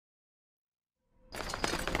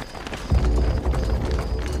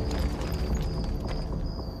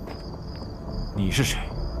你是谁？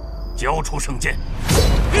交出圣剑！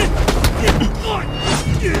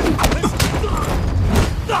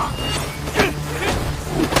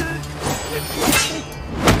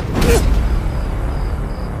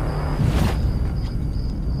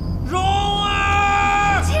蓉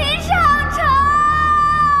儿，秦尚城。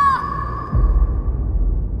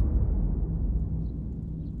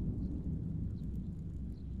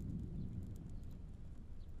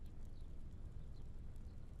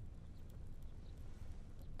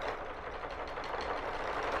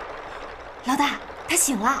老大，他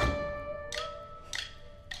醒了。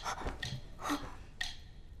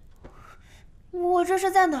我这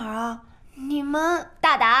是在哪儿啊？你们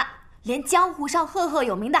大达，连江湖上赫赫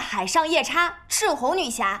有名的海上夜叉赤红女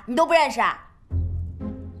侠你都不认识啊？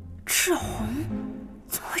赤红，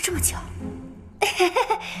怎么会这么巧？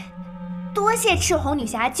多谢赤红女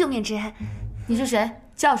侠救命之恩。你是谁？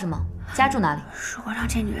叫什么？家住哪里？如果让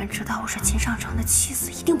这女人知道我是秦尚城的妻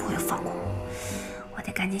子，一定不会放过我。我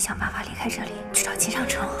得赶紧想办法离开这里，去找秦尚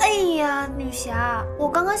城。哎呀，女侠，我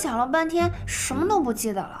刚刚想了半天，什么都不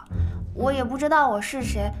记得了。我也不知道我是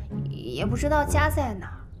谁，也不知道家在哪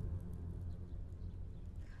儿。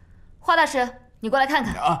华大师，你过来看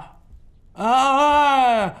看。好，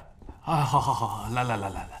来，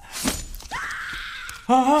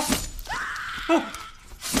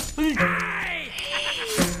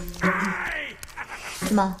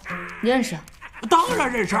怎么，你认识？当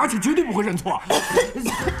然认识，而且绝对不会认错。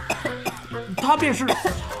他便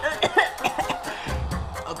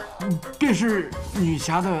是女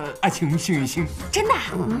侠的爱情幸运星。真的？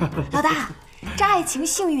老大，这爱情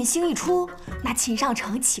幸运星一出，那秦尚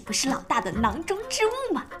城岂不是老大的囊中之物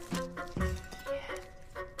吗？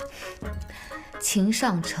秦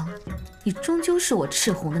尚城，你终究是我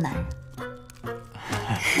赤红的男人。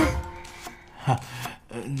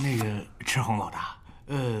那个赤红老大，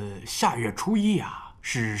下月初一啊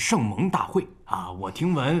是圣盟大会啊，我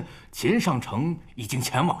听闻秦尚城已经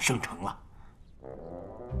前往圣城了。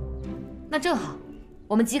那正好，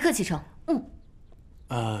我们即刻启程。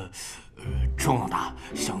赤红老大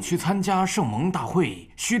想去参加圣盟大会，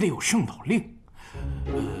须得有圣导令。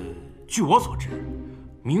据我所知，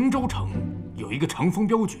明州城有一个长风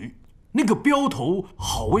镖局，那个镖头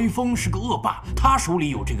郝威风是个恶霸，他手里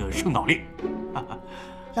有这个圣导令。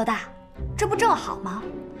老大，这不正好吗？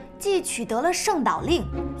既取得了圣导令，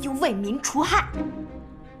又为民除害。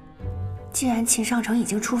既然秦尚城已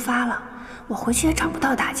经出发了，我回去也找不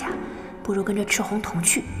到大家，不如跟着赤红同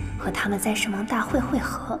去，和他们在圣盟大会会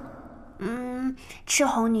合。赤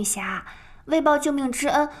红女侠，为报救命之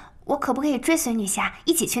恩，我可不可以追随女侠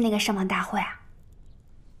一起去那个圣盟大会啊？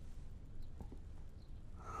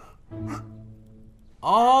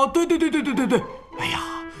哦，对，哎呀，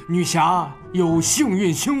女侠有幸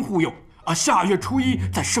运星护佑啊，下月初一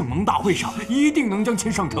在圣盟大会上一定能将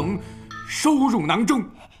秦尚城收入囊中。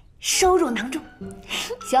收入囊中。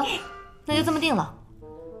行，那就这么定了。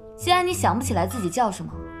既然你想不起来自己叫什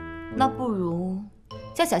么，那不如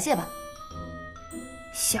叫小谢吧。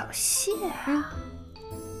小谢啊？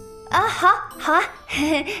好啊，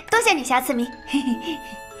多谢女侠赐名。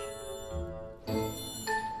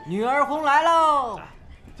女儿红来喽，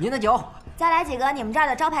您的酒。再来几个你们这儿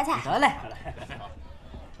的招牌菜。得嘞。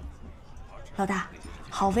老大，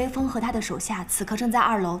郝威风和他的手下此刻正在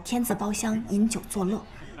2楼天字包厢饮酒作乐。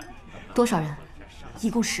多少人？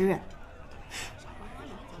一共10人。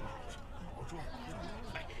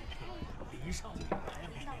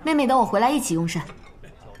妹妹等我回来一起用膳。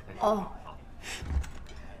哦。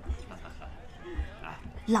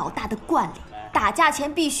老大的惯例，打架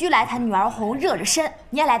前必须来坛女儿红热热身。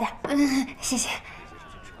你也来点。谢谢。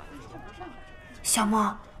小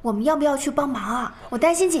梦，我们要不要去帮忙啊？我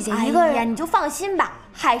担心姐姐一个人。哎呀，你就放心吧，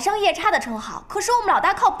海上夜叉的称号可是我们老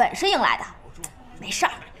大靠本事赢来的，没事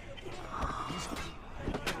儿。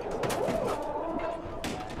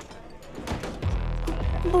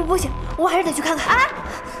不行，我还是得去看看。啊，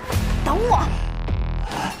等我。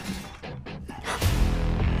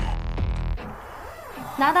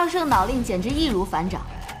拿到圣导令简直易如反掌。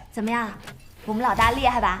怎么样，我们老大厉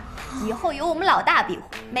害吧？以后有我们老大庇护，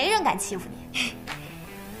没人敢欺负你。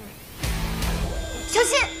小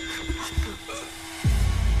心！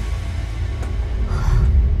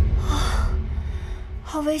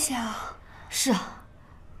好危险啊！是啊，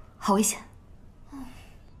好危险。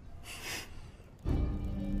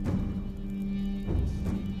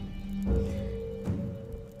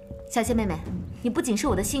小谢妹妹，你不仅是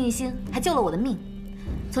我的幸运星，还救了我的命。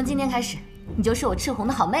从今天开始，你就是我赤红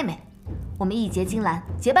的好妹妹。我们义结金兰，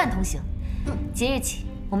结伴同行。即日起，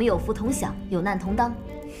我们有福同享，有难同当。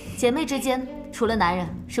姐妹之间，除了男人，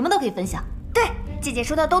什么都可以分享。对，姐姐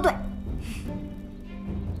说的都对。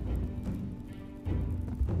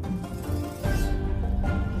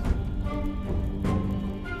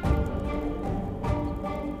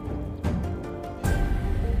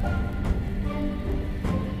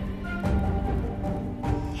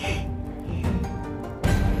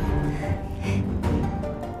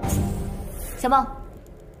小梦，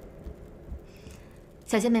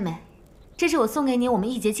小仙妹妹，这是我送给你我们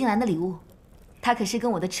一结金兰的礼物，它可是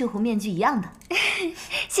跟我的赤狐面具一样的。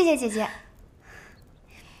谢谢姐姐。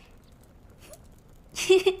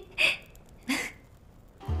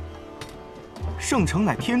圣城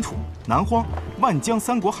乃天楚、南荒、万江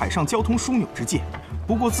三国海上交通枢纽之界，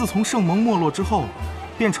不过自从圣盟没落之后，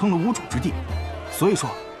便成了无主之地。所以说，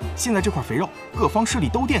现在这块肥肉，各方势力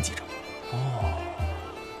都惦记着。哦，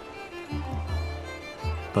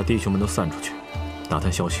把弟兄们都散出去，打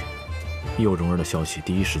探消息。一有蓉儿的消息，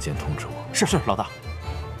第一时间通知我。是，老大。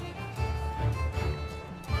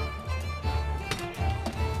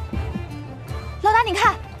老大，你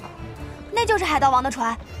看，那就是海盗王的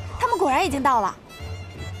船，他们果然已经到了。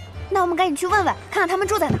那我们赶紧去问问，看看他们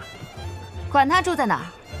住在哪儿。管他住在哪儿，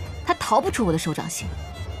他逃不出我的手掌心。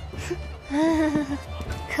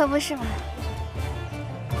可不是嘛。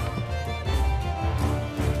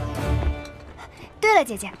对了，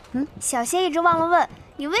姐姐，小仙一直忘了问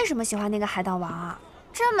你为什么喜欢那个海盗王啊？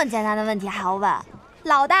这么简单的问题还要问？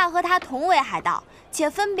老大和他同为海盗，且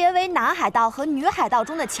分别为男海盗和女海盗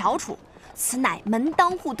中的翘楚，此乃门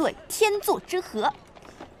当户对，天作之合。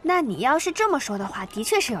那你要是这么说的话，的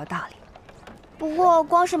确是有道理。不过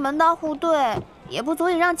光是门当户对，也不足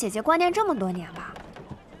以让姐姐挂念这么多年吧？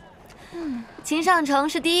秦尚城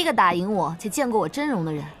是第一个打赢我且见过我真容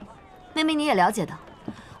的人，妹妹你也了解的，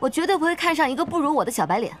我绝对不会看上一个不如我的小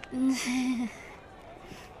白脸。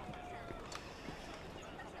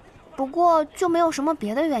不过就没有什么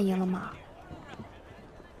别的原因了吗？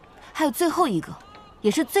还有最后一个，也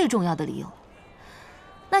是最重要的理由，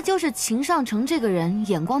那就是秦尚城这个人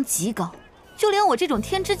眼光极高，就连我这种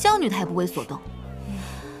天之娇女他也不为所动。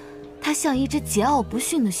他像一只桀骜不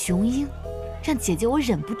驯的雄鹰，让姐姐我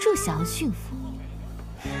忍不住想要驯服。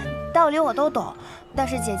道理我都懂，但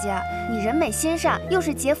是姐姐，你人美心善，又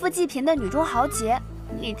是劫富济贫的女中豪杰，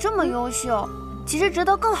你这么优秀，其实值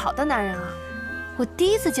得更好的男人啊。我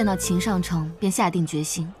第一次见到秦尚城，便下定决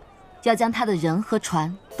心，要将他的人和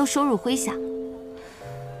船都收入麾下。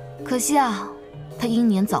可惜啊，他英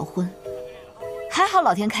年早婚，还好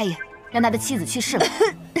老天开眼，让他的妻子去世了。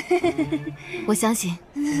我相信，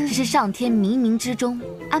这是上天冥冥之中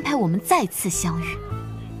安排我们再次相遇。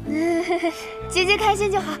姐姐开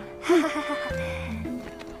心就好。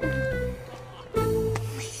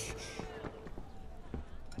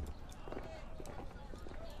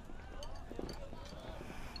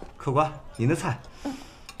客官，您的菜。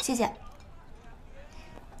谢谢。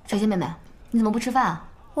小仙妹妹，你怎么不吃饭啊？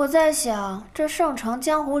我在想，这圣城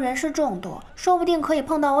江湖人士众多，说不定可以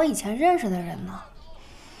碰到我以前认识的人呢。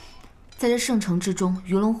在这圣城之中，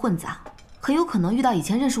鱼龙混杂，很有可能遇到以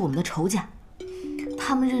前认识我们的仇家。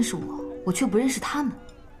他们认识我，我却不认识他们，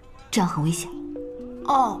这样很危险。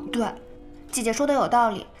哦，对，姐姐说的有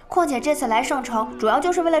道理。况且这次来圣城，主要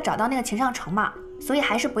就是为了找到那个秦尚城嘛，所以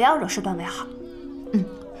还是不要惹事端为好。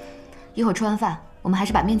一会儿吃完饭，我们还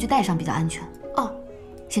是把面具戴上比较安全。哦，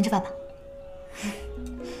先吃饭吧。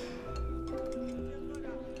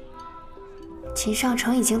秦尚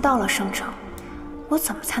城已经到了圣城，我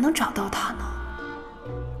怎么才能找到他呢？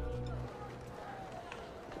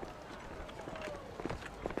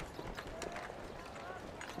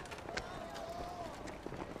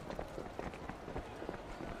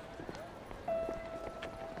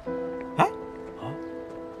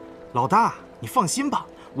老大，你放心吧，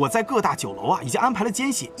我在各大酒楼啊已经安排了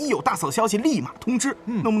奸细，一有大嫂消息立马通知。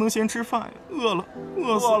能不能先吃饭呀？饿了，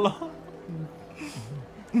饿死了。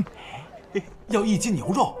要1斤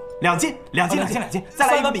牛肉，2斤，再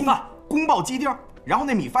来1碗米饭，宫爆鸡丁，然后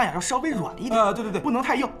那米饭呀要稍微软一点。对，不能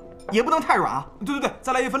太硬，也不能太软啊。对，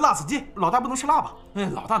再来1份辣子鸡。老大不能吃辣吧？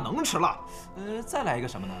老大能吃辣。再来一个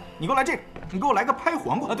什么呢？你给我来这个，你给我来个拍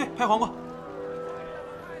黄瓜。对，拍黄瓜。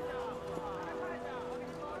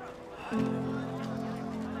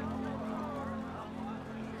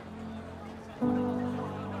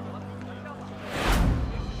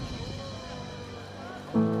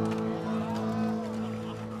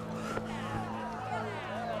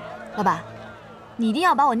老板，你一定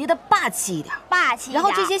要把我捏得霸气一点，然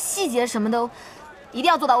后这些细节什么的，一定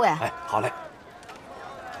要做到位。哎，好嘞。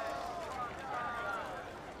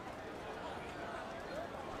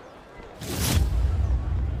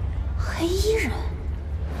黑衣人，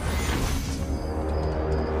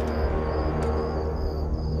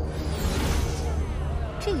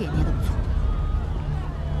这个也捏得不错。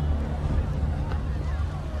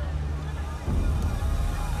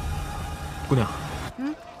姑娘，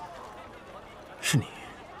是你。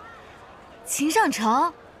秦尚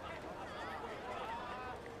城，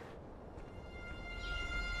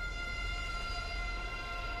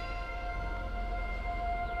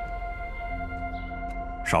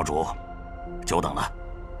少主，久等了。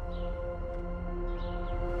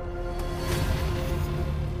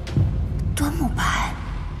端木白，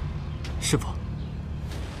师傅，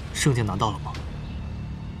圣剑拿到了吗？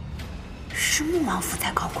是穆王府在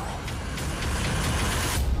搞鬼。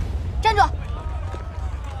站住！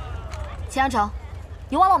秦阳城，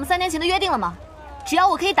你忘了我们3年前的约定了吗？只要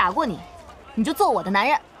我可以打过你，你就做我的男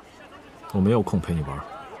人。我没有空陪你玩，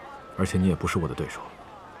而且你也不是我的对手。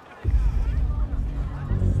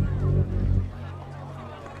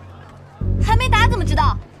还没打怎么知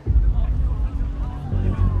道？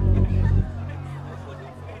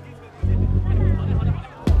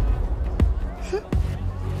哼！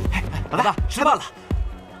哎，老大，吃饭了。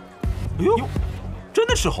哎呦，真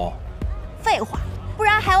的是猴？废话，不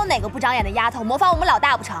然还有哪个不长眼的丫头模仿我们老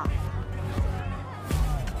大不成？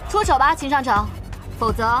出手吧，秦尚城，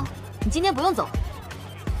否则你今天不用走。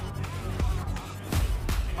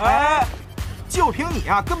哎，就凭你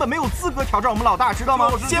啊，根本没有资格挑战我们老大，知道吗？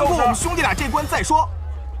先过我们兄弟俩这关再说。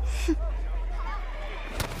哼！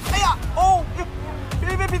哎呀，哦，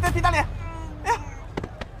别打脸！哎呀，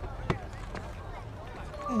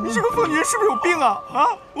你这个疯女人是不是有病啊？啊，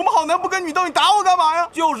我们好男不跟女斗，你打我干嘛呀？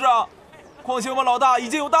就是啊，况且我们老大已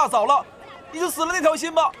经有大嫂了，你就死了那条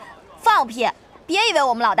心吧。放屁！别以为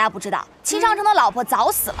我们老大不知道，秦尚城的老婆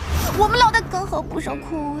早死了，我们老大根本不上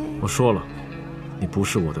口味。我说了，你不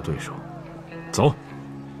是我的对手，走。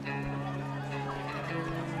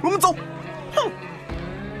我们走。哼！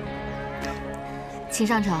秦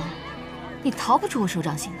尚城，你逃不出我手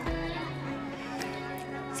掌心的。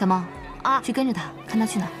小猫啊，去跟着他，看他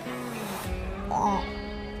去哪。哦。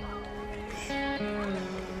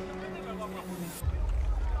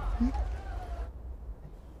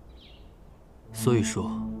所以说，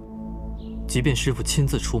即便师傅亲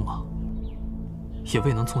自出马，也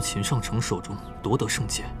未能从秦尚城手中夺得圣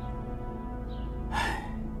剑。唉，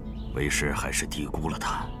为师还是低估了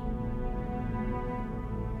他。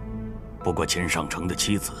不过秦尚城的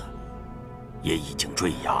妻子也已经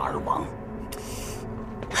坠崖而亡。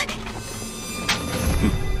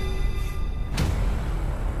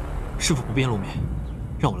师傅不便露面，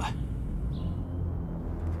让我来。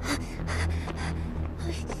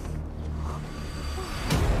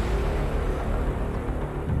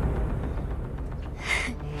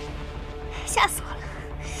吓死我了！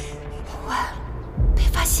坏了，被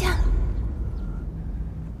发现了。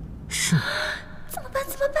是吗？怎么办？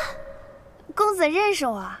公子认识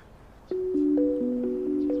我？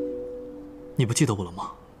你不记得我了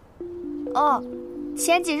吗？哦，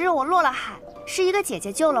前几日我落了海，是一个姐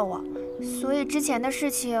姐救了我，所以之前的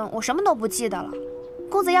事情我什么都不记得了。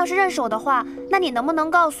公子要是认识我的话，那你能不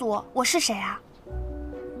能告诉我我是谁啊？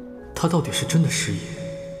他到底是真的失忆，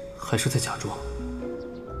还是在假装？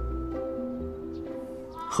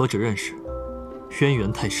何止认识，渊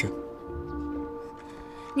源太深。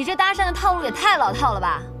你这搭讪的套路也太老套了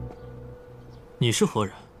吧！你是何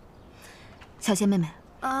人？小仙妹妹，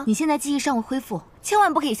你现在记忆尚未恢复，千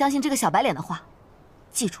万不可以相信这个小白脸的话。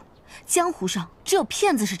记住，江湖上只有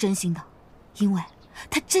骗子是真心的，因为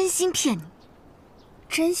他真心骗你。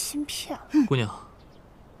真心骗？姑娘，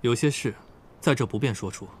有些事在这不便说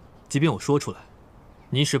出，即便我说出来，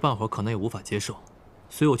你一时半会儿可能也无法接受，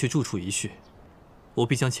所以我去住处一叙，我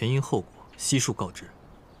必将前因后果悉数告知。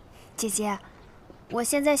姐姐，我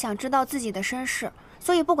现在想知道自己的身世，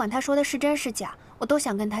所以不管他说的是真是假，我都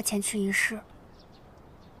想跟他前去一试。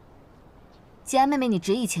既然妹妹你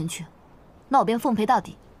执意前去，那我便奉陪到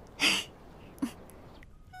底。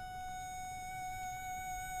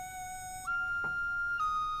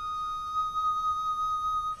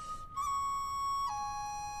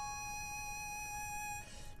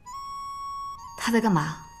他在干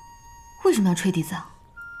嘛？为什么要吹笛子啊？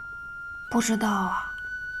不知道啊。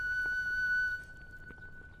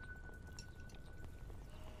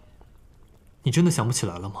你真的想不起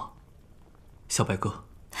来了吗，小白鸽？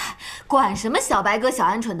管什么小白鸽、小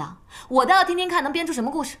鹌鹑的，我倒要听听看能编出什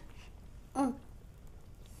么故事。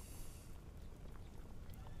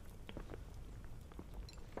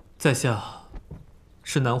在下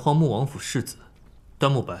是南荒穆王府世子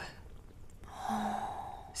端木白。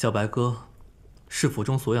小白鸽是府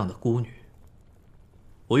中所养的孤女。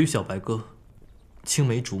我与小白鸽青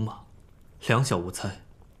梅竹马，两小无猜，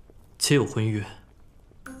且有婚约。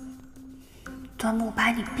端木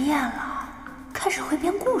白，你变了，开始会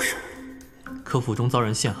编故事了。可府中遭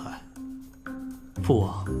人陷害，父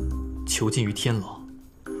王囚禁于天牢，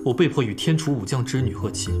我被迫与天楚武将之女和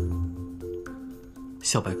亲。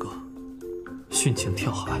小白鸽殉情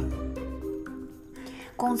跳海。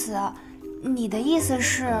公子，你的意思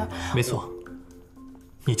是？没错，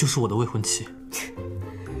你就是我的未婚妻。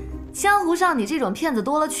江湖上你这种骗子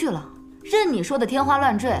多了去了，任你说的天花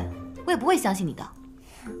乱坠，我也不会相信你的。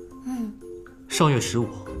上月15，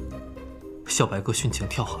小白鸽殉情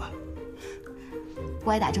跳海，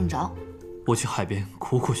歪打正着。我去海边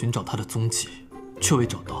苦苦寻找他的踪迹，却未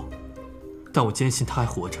找到，但我坚信他还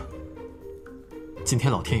活着。今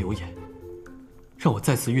天老天有眼，让我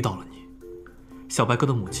再次遇到了你。小白鸽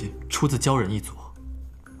的母亲出自鲛人一族，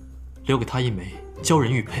留给他一枚鲛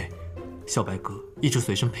人玉佩，小白鸽一直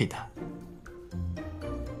随身佩戴。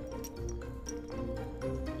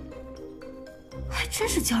还真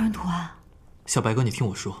是鲛人图案。小白鸽，你听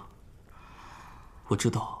我说，我知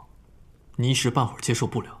道你一时半会儿接受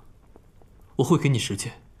不了，我会给你时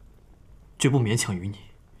间，绝不勉强于你。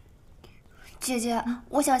姐姐，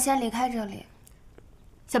我想先离开这里。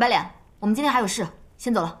小白脸，我们今天还有事，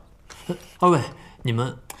先走了。二位，你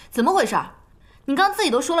们怎么回事？你刚自己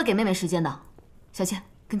都说了给妹妹时间的。小倩，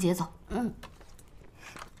跟姐姐走。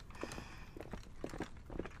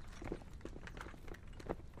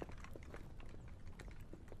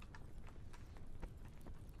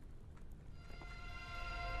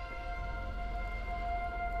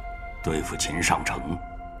对付秦尚城，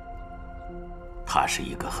她是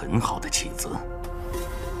一个很好的棋子。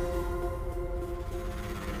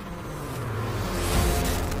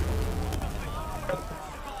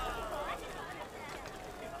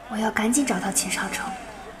我要赶紧找到秦尚城，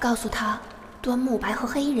告诉他端木白和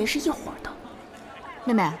黑衣人是一伙的。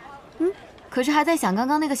妹妹，可是还在想刚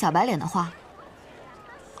刚那个小白脸的话。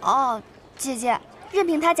哦，姐姐，任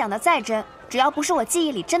凭他讲的再真，只要不是我记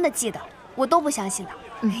忆里真的记得，我都不相信的。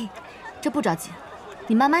这不着急，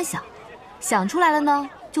你慢慢想，想出来了呢，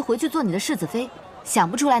就回去做你的世子妃；想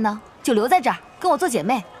不出来呢，就留在这儿跟我做姐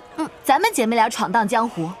妹。咱们姐妹俩闯荡江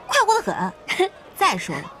湖，快活得很。再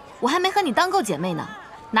说了，我还没和你当够姐妹呢，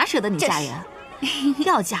哪舍得你嫁人？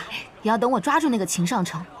要嫁也要等我抓住那个秦尚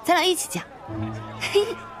城，咱俩一起嫁。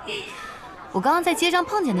我刚刚在街上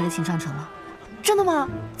碰见那个秦尚城了。真的吗？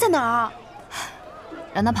在哪儿？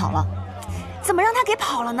让他跑了。怎么让他给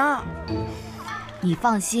跑了呢？你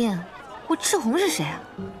放心，我赤红是谁啊？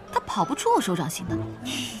他跑不出我手掌心的。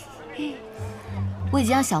我已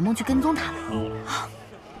经让小梦去跟踪他了。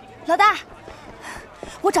老大，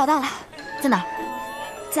我找到了，在哪儿？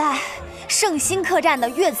在圣心客栈的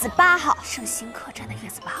月子8号。圣心客栈的月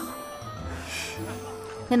子8号。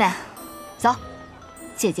妹妹，走，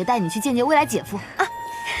姐姐带你去见见未来姐夫啊。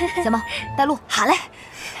小梦，带路。好嘞。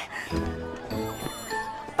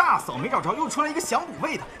大嫂没找着，又出来一个想补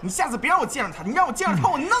位的。你下次别让我见着他，你让我见着他，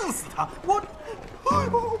我弄死他。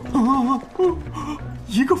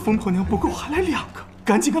一个疯婆娘不够，还来2个，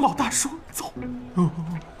赶紧跟老大说走。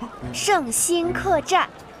圣心客栈，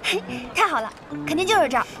太好了，肯定就是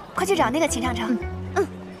这儿，快去找那个秦尚城。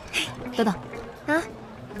等等，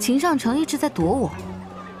秦尚城一直在躲我，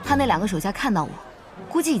他那2个手下看到我，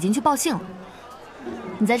估计已经去报信了。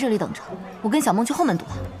你在这里等着，我跟小梦去后门堵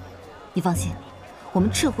他。你放心。我们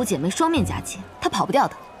赤狐姐妹双面夹击，她跑不掉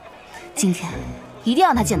的。今天一定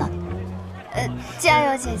让她见到你。加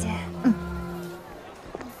油，姐姐。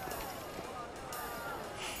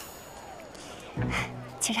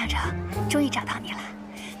秦尚城，终于找到你了。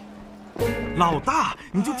老大，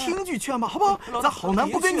你就听句劝吧，好不好？咱好男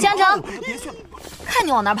不跟女。秦尚城，看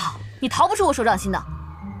你往哪跑，你逃不出我手掌心的。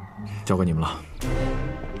交给你们了。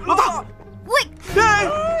老大，喂！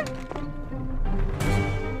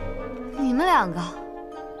你们2个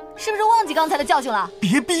是不是忘记刚才的教训了？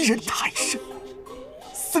别逼人太甚。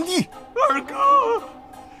三弟，二哥，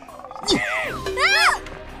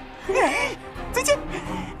再见。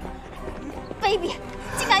卑鄙，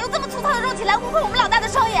竟敢用这么粗糙的肉体来污秽我们老大的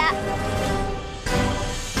双眼！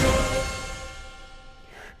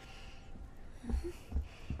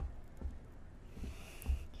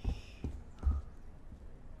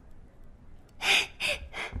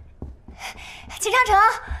秦尚城，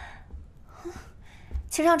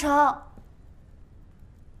秦尚城。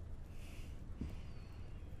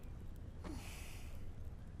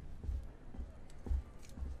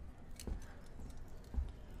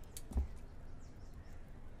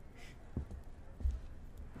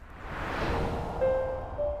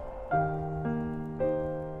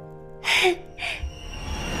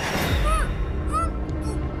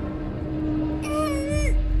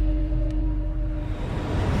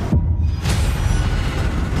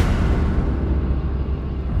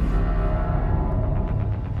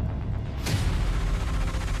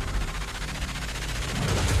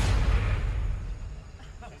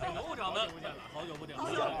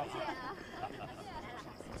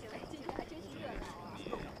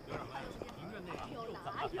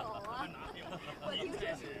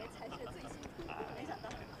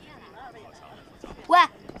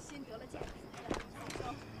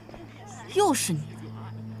又是你，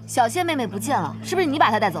小谢妹妹不见了，是不是你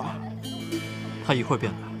把她带走了？她一会儿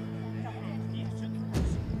便来。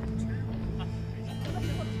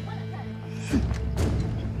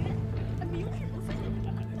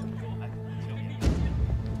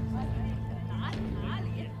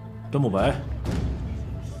端木白，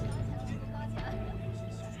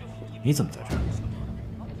你怎么在这儿？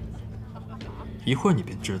一会儿你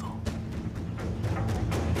便知道。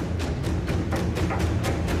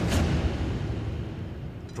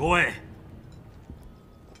诸位，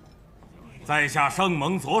在下圣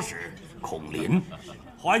盟左使孔林，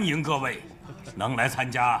欢迎各位能来参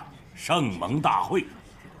加圣盟大会。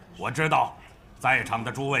我知道，在场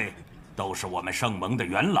的诸位都是我们圣盟的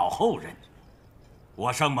元老后人。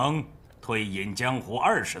我圣盟退隐江湖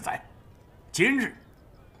20载，今日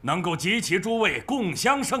能够集齐诸位共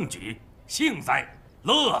襄盛举，幸哉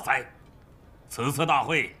乐哉。此次大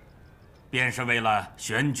会，便是为了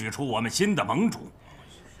选举出我们新的盟主。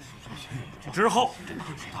之后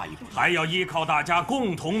还要依靠大家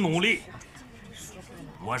共同努力，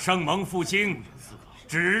我圣盟复兴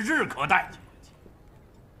指日可待。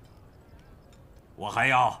我还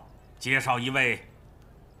要介绍一位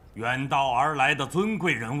远道而来的尊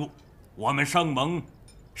贵人物，我们圣盟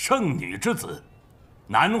圣女之子，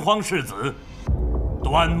南荒世子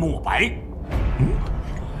端木白。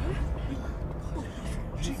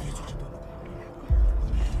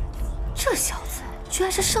这小子居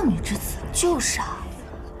然是圣女之子，就是啊。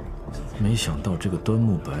没想到这个端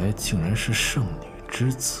木白竟然是圣女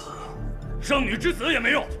之子。圣女之子也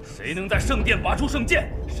没用，谁能在圣殿拔出圣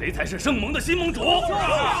剑，谁才是圣盟的新盟主。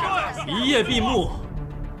一夜闭幕，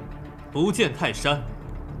不见泰山，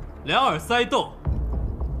两耳塞斗，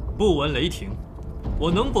不闻雷霆，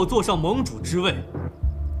我能否坐上盟主之位？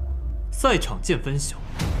赛场见分晓。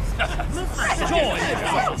2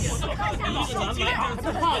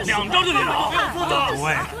招就跌倒。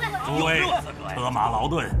诸位，车马劳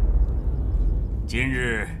顿。今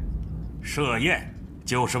日设宴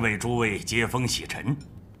就是为诸位接风洗尘，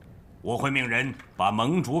我会命人把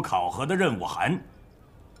盟主考核的任务函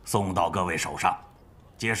送到各位手上。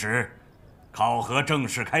届时，考核正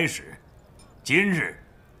式开始。今日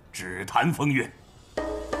只谈风月。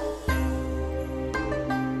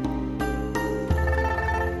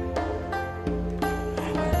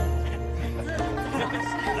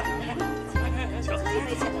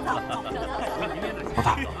老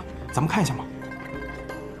大，咱们看一下嘛。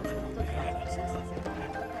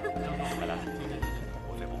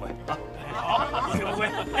不醉不归啊！好，不醉不归。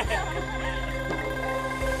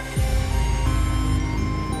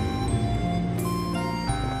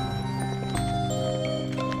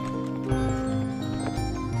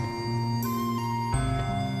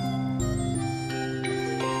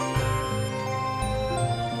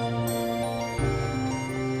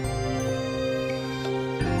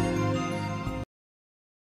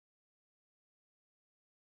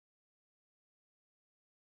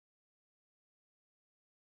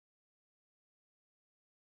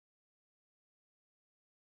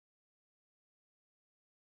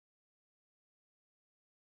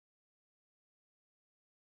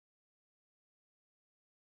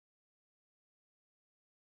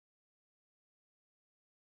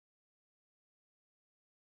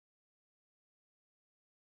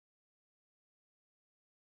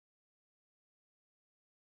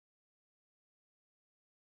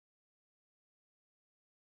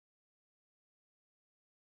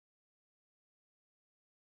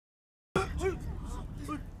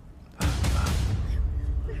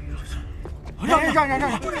让！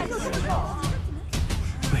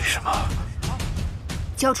为什么？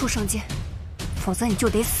交出圣剑，否则你就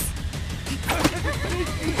得死。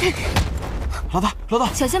老大，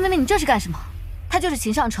小仙妹妹，你这是干什么？他就是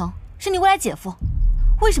秦尚城，是你未来姐夫，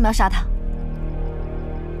为什么要杀他？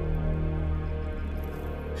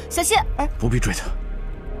小谢，不必追他。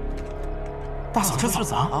大嫂，这怎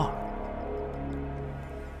么了？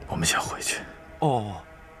我们先回去。哦。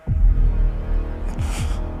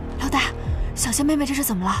老大，小仙妹妹这是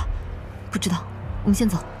怎么了？不知道，我们先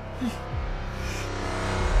走。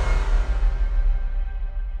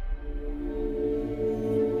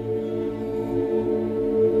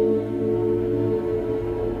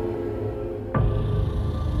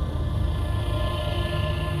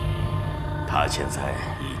他现在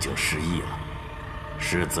已经失忆了，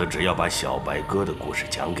世子只要把小白鸽的故事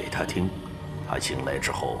讲给他听，他醒来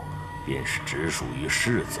之后便是只属于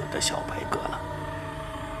世子的小白鸽了。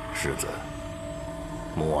世子，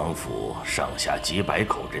穆王府上下几百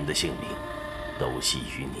口人的性命，都系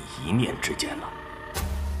于你一念之间了。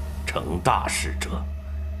成大事者，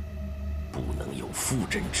不能有妇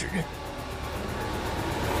人之仁。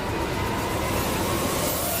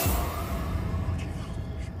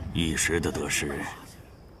一时的得失，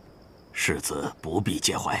世子不必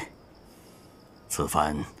介怀。此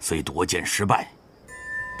番虽夺剑失败，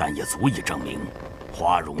但也足以证明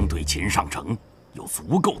花荣对秦尚城有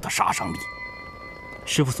足够的杀伤力。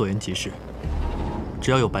师父所言极是，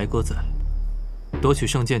只要有白鸽在，夺取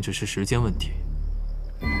圣剑只是时间问题。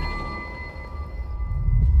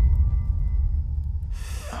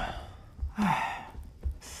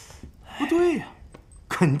不对呀，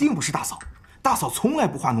肯定不是大嫂。大嫂从来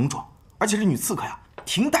不化浓妆，而且这女刺客呀，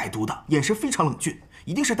挺歹毒的，眼神非常冷峻，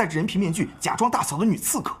一定是戴着人皮面具假装大嫂的女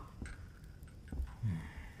刺客。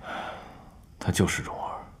她就是蓉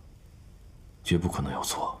儿，绝不可能有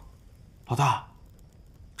错。老大，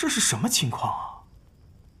这是什么情况啊？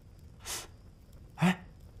哎，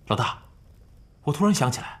老大，我突然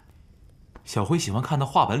想起来，小辉喜欢看的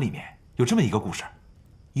话本里面有这么一个故事：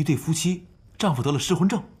一对夫妻，丈夫得了失魂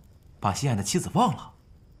症，把心爱的妻子忘了。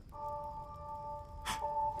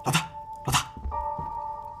老大，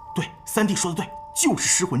对，三弟说的对，就是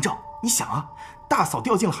失魂症。你想啊，大嫂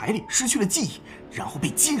掉进了海里，失去了记忆，然后被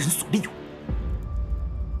奸人所利用。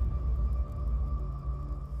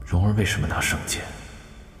蓉儿为什么拿圣剑？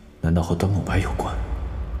难道和端木白有关？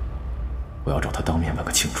我要找他当面问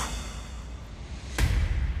个清楚。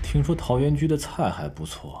听说桃源居的菜还不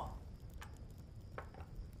错。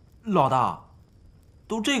老大，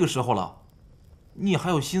都这个时候了，你还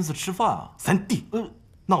有心思吃饭啊？三弟，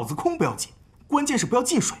脑子空不要紧，关键是不要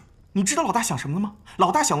进水。你知道老大想什么了吗？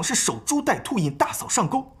老大想的是守株待兔，引大嫂上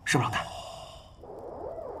钩，是不是老大？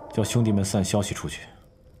叫兄弟们散消息出去，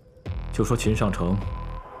就说秦尚城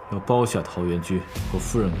要包下桃源居和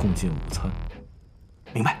夫人共进午餐。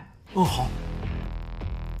明白。哦，好。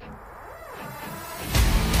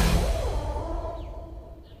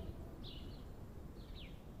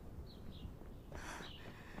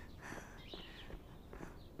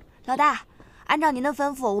老大，按照您的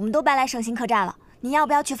吩咐，我们都搬来圣心客栈了。您要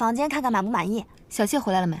不要去房间看看满不满意？小谢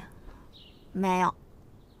回来了没？没有，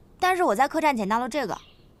但是我在客栈捡到了这个。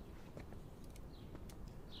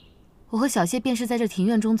我和小谢便是在这庭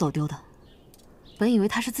院中走丢的，本以为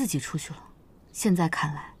他是自己出去了，现在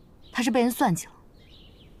看来他是被人算计了。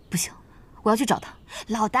不行，我要去找他。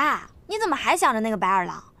老大，你怎么还想着那个白二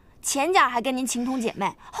郎？前脚还跟您情同姐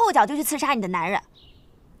妹，后脚就去刺杀你的男人。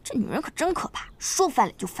这女人可真可怕，说翻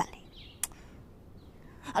脸就翻脸。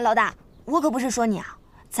老大，我可不是说你啊，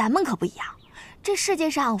咱们可不一样。这世界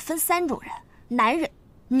上分3种人：男人、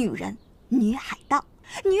女人、女海盗。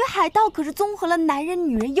女海盗可是综合了男人、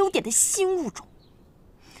女人优点的新物种。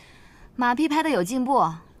马屁拍得有进步，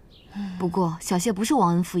不过小谢不是忘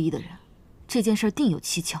恩负义的人，这件事定有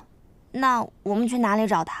蹊跷。那我们去哪里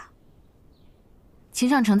找他？秦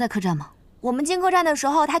尚城在客栈吗？我们进客栈的时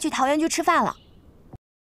候，他去桃源居吃饭了。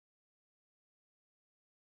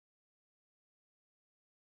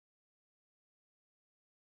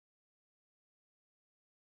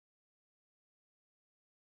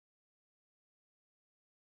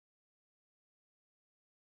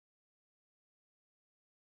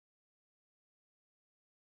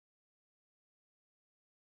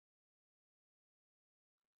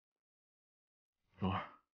蓉儿，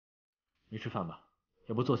没吃饭吧？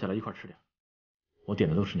要不坐下来一块吃点？我点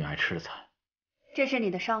的都是你爱吃的菜。这是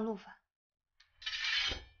你的上路饭，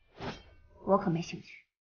我可没兴趣。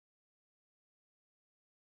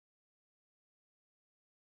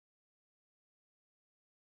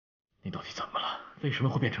你到底怎么了？为什么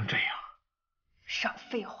会变成这样？少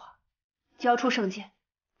废话，交出圣剑，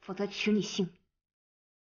否则取你性命。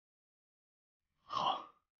好，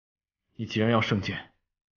你既然要圣剑，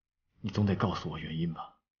你总得告诉我原因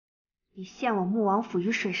吧。你陷我穆王府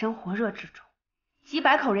于水深火热之中，几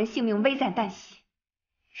百口人性命危在旦夕，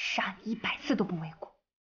杀你100次都不为过。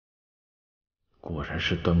果然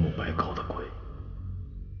是端木白搞的鬼。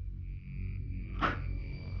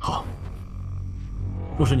好，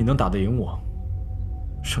若是你能打得赢我，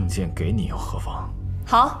圣剑给你又何妨？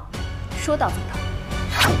好，说到做到。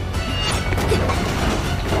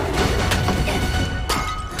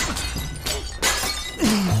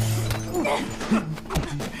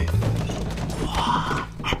哇，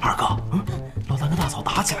二哥，老大跟大嫂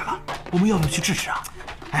打起来了，我们要不要去制止啊？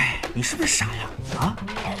哎，你是不是傻呀？啊，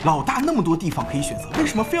老大那么多地方可以选择，为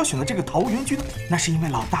什么非要选择这个桃源居呢？那是因为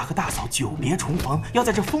老大和大嫂久别重逢，要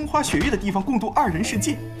在这风花雪月的地方共度2人世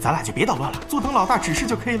界。咱俩就别捣乱了，坐等老大指示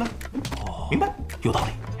就可以了。哦，明白？有道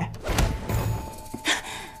理。哎，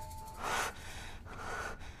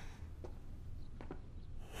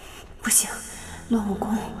不行，乱武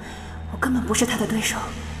功，我根本不是他的对手，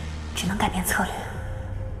只能改变策略。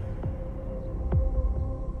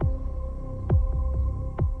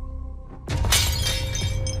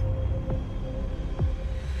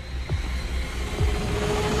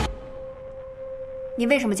你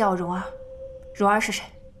为什么叫我蓉儿？蓉儿是谁？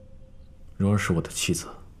蓉儿是我的妻子，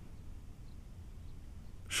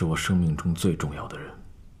是我生命中最重要的人。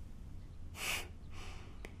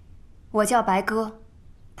我叫白鸽，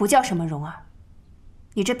不叫什么蓉儿。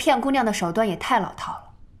你这骗姑娘的手段也太老套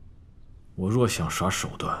了。我若想耍手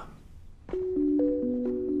段，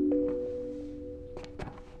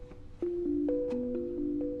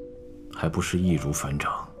还不是易如反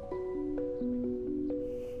掌。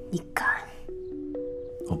你敢？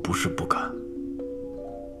我不是不敢，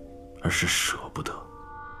而是舍不得。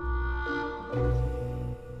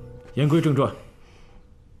言归正传，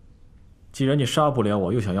既然你杀不了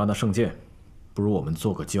我，又想要那圣剑，不如我们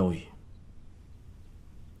做个交易。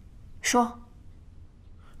说。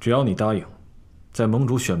只要你答应，在盟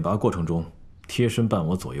主选拔过程中贴身伴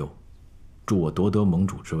我左右，助我夺得盟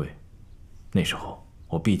主之位，那时候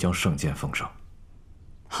我必将圣剑奉上。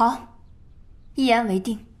好，一言为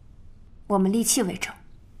定。我们立契为证。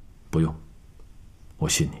不用，我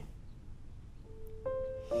信你。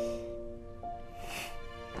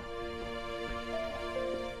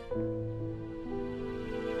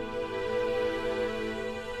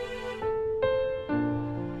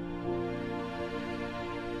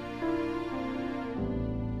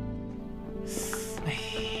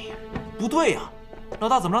不对呀，老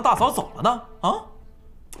大怎么让大嫂走了呢？啊！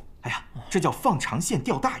哎呀，这叫放长线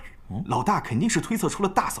钓大鱼。老大肯定是推测出了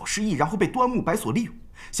大嫂失忆，然后被端木白所利用，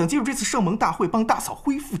想借助这次圣盟大会帮大嫂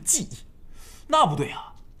恢复记忆。那不对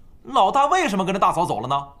呀，老大为什么跟着大嫂走了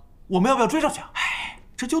呢？我们要不要追上去啊？哎，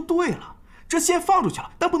这就对了，这线放出去了，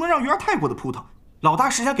但不能让鱼儿太过的扑腾。老大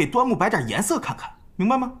是想给端木摆点颜色看看，明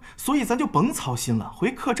白吗？所以咱就甭操心了，回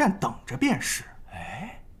客栈等着便是。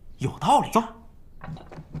哎，有道理。走。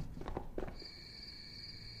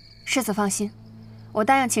世子放心，我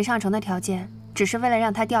答应秦尚城的条件，只是为了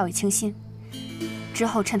让他掉以轻心，之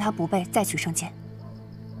后趁他不备再取圣剑。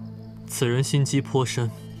此人心机颇深，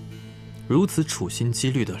如此处心积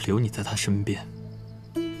虑地留你在他身边，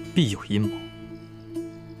必有阴谋。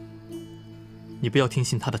你不要听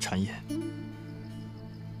信他的谗言。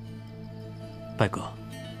拜哥，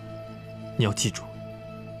你要记住，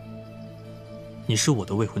你是我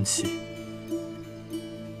的未婚妻。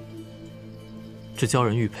这交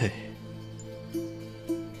人玉佩，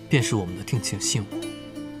便是我们的定情信物。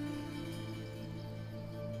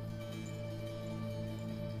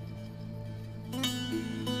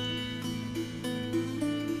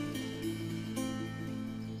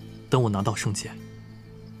等我拿到圣剑，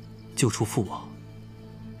救出父王，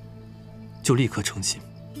就立刻成亲。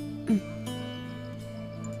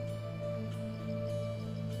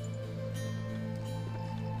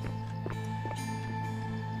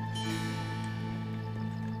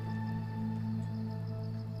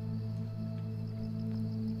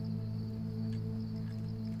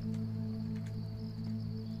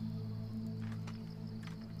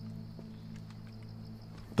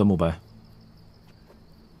端木白，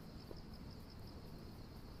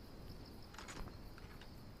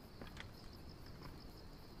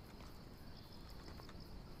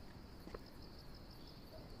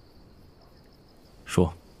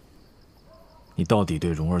说，你到底对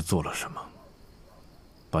蓉儿做了什么？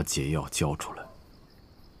把解药交出来。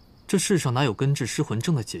这世上哪有根治失魂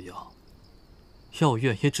症的解药？要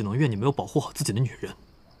怨也只能怨你没有保护好自己的女人。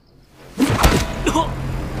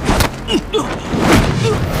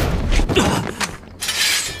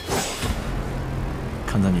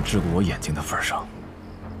看在你治过我眼睛的份上，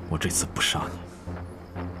我这次不杀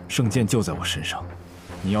你。圣剑就在我身上，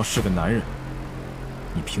你要是个男人，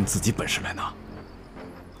你凭自己本事来拿。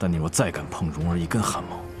但你若再敢碰蓉儿一根汗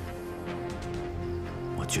毛，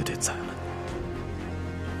我绝对宰了你。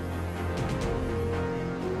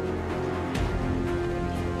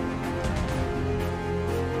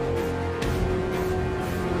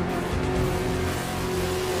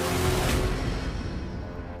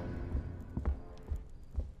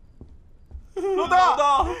老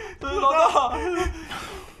大，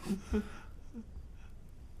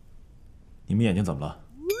你们眼睛怎么了？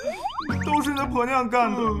都是那婆娘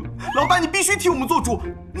干的。老大，你必须替我们做主，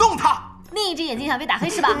弄他！另一只眼睛想被打黑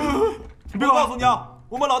是吧？别告诉娘，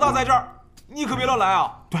我们老大在这儿，你可别乱来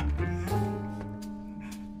啊！对。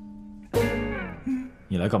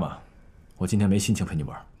你来干嘛？我今天没心情陪你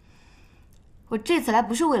玩。我这次来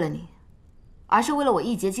不是为了你，而是为了我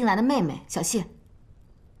义结金兰的妹妹小谢。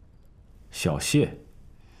小谢。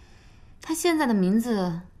她现在的名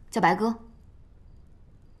字叫白鸽。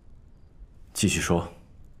继续说。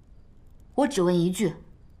我只问一句：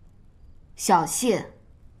小谢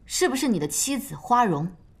是不是你的妻子花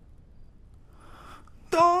荣？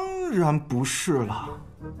当然不是了。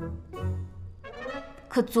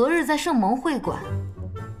可昨日在圣蒙会馆，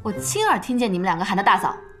我亲耳听见你们两个喊他大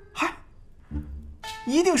嫂。嗨，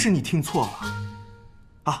一定是你听错了。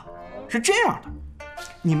啊，是这样的，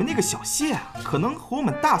你们那个小谢啊，可能和我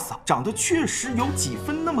们大嫂长得确实有几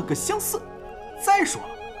分那么个相似。再说了，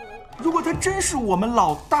如果她真是我们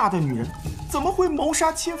老大的女人，怎么会谋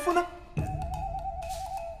杀亲夫呢？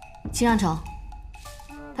秦尚城，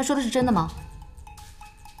他说的是真的吗？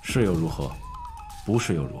是又如何？不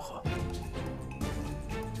是又如何？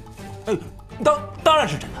当然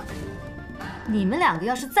是真的。你们两个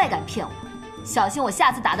要是再敢骗我，小心我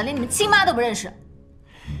下次打的连你们亲妈都不认识。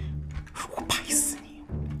我拍死你！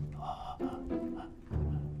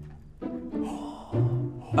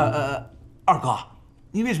二哥，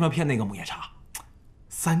你为什么要骗那个木叶茶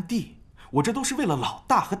？3弟，我这都是为了老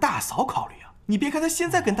大和大嫂考虑啊！你别看他现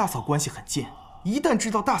在跟大嫂关系很近，一旦知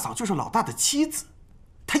道大嫂就是老大的妻子，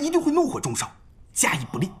他一定会怒火中烧，加以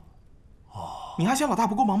不利。你还嫌老大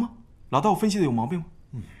不够忙吗？老大，我分析的有毛病吗？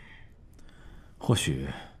或许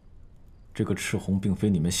这个赤红并非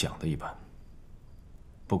你们想的一般。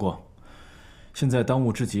不过，现在当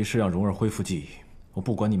务之急是让蓉儿恢复记忆。我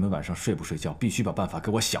不管你们晚上睡不睡觉，必须把办法给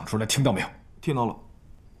我想出来，听到没有？听到了。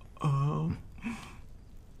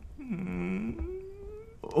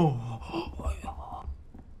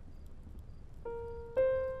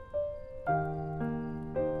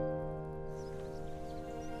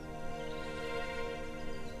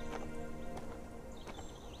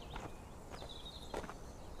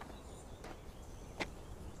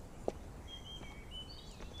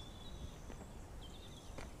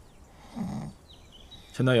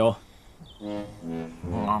前男友。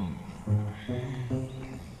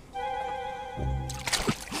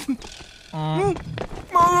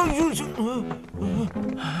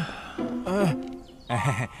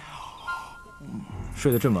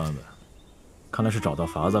睡得这么安稳，看来是找到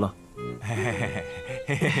法子了。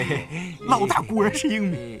老大果然是英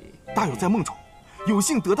明，大有在梦中有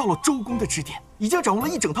幸得到了周公的指点，已经掌握了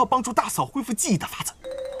一整套帮助大嫂恢复记忆的法子。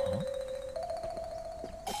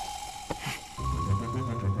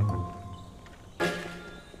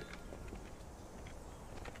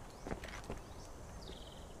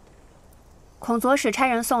孔左使差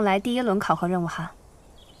人送来第1轮考核任务函。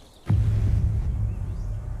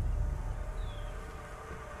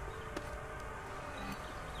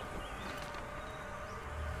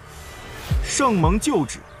圣蒙旧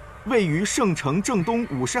址位于圣城正东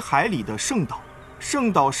50海里的圣岛，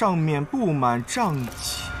圣岛上面布满瘴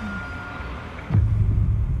气，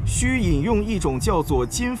需饮用一种叫做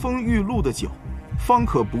金风玉露的酒，方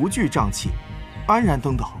可不惧瘴气，安然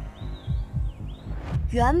登岛。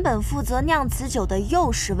原本负责酿此酒的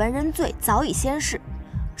右使文人醉早已仙逝，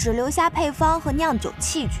只留下配方和酿酒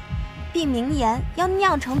器具，并明言要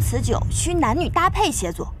酿成此酒需男女搭配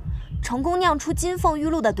协作，成功酿出金凤玉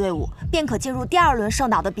露的队伍，便可进入第2轮圣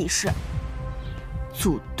岛的比试。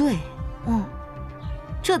组队，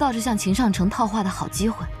这倒是向秦尚城套话的好机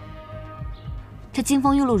会。这金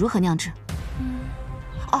风玉露如何酿制？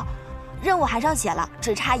任务函上写了，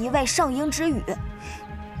只差一位圣婴之语。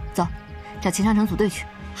走，找秦尚城组队去。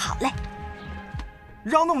好嘞。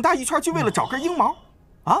绕那么大一圈就为了找根鹰毛，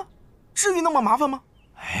啊？至于那么麻烦吗？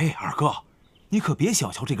哎，二哥，你可别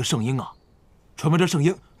小瞧这个圣婴啊！传闻这圣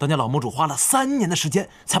婴，当年老盟主花了3年的时间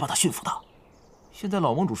才把他驯服的。现在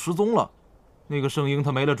老盟主失踪了，那个圣婴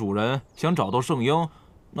他没了主人，想找到圣婴，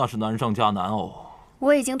那是难上加难哦。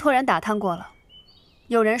我已经托人打探过了，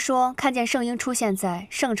有人说看见圣婴出现在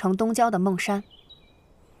圣城东郊的梦山。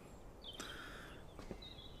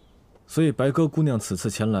所以白鸽姑娘此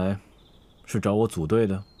次前来，是找我组队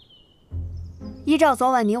的。依照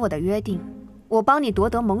昨晚你我的约定，我帮你夺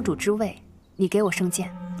得盟主之位，你给我圣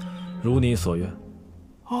剑。如你所愿。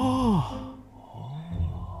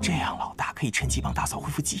这样老大可以趁机帮大嫂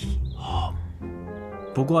恢复记忆。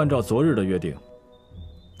不过按照昨日的约定，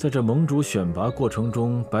在这盟主选拔过程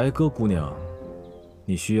中，白鸽姑娘，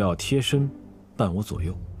你需要贴身伴我左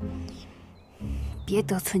右。别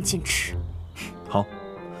得寸进尺。好，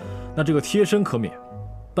那这个贴身可免，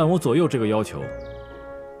伴我左右这个要求，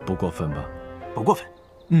不过分吧？不过分。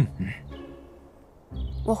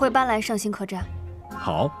我会搬来圣心客栈。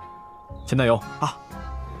好，前男友啊，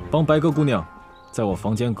帮白鸽姑娘在我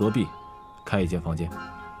房间隔壁开一间房间。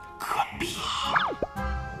隔壁。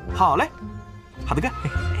好嘞，好的干。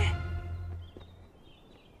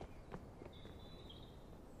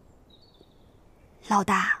老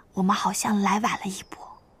大，我们好像来晚了一步。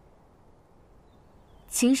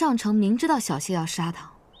秦尚城明知道小谢要杀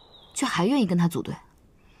他，却还愿意跟他组队。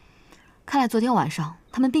看来昨天晚上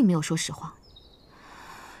他们并没有说实话。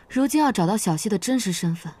如今要找到小谢的真实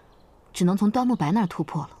身份，只能从端木白那儿突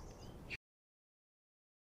破了。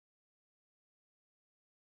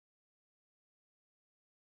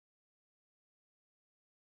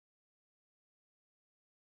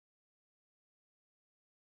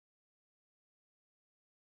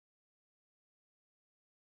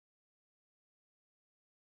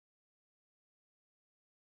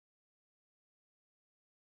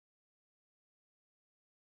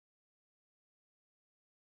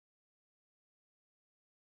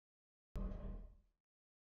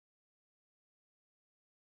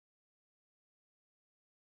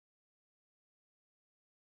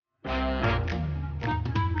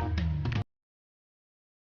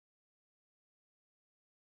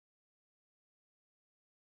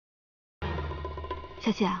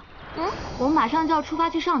小谢，我们马上就要出发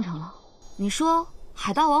去上城了。你说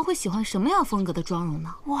海盗王会喜欢什么样风格的妆容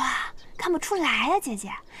呢？哇，看不出来呀，姐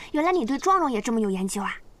姐，原来你对妆容也这么有研究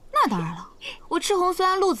啊！那当然了，我赤红虽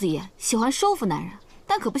然路子野，喜欢收服男人，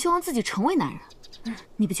但可不希望自己成为男人。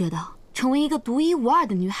你不觉得成为一个独一无二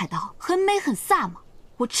的女海盗很美很飒吗？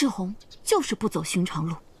我赤红就是不走寻常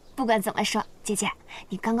路。不管怎么说，姐姐，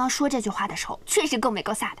你刚刚说这句话的时候，确实够美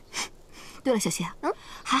够飒的。对了，小谢，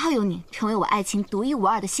还好有你成为我爱情独一无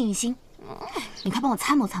二的幸运星。你快帮我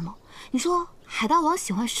参谋参谋，你说海盗王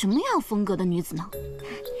喜欢什么样风格的女子呢？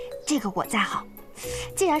这个我在行。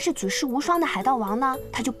既然是举世无双的海盗王呢，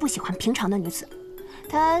他就不喜欢平常的女子。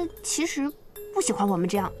他其实不喜欢我们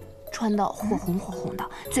这样穿的火红火红的，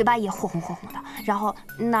嘴巴也火红火红的，然后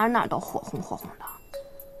哪哪都火红火红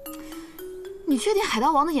的。你确定海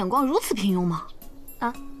盗王的眼光如此平庸吗？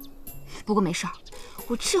啊，不过没事儿，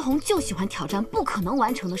我赤红就喜欢挑战不可能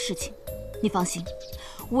完成的事情。你放心，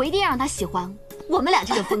我一定让他喜欢我们俩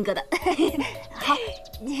这种风格的。好，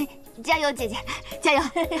加油，姐姐，加油！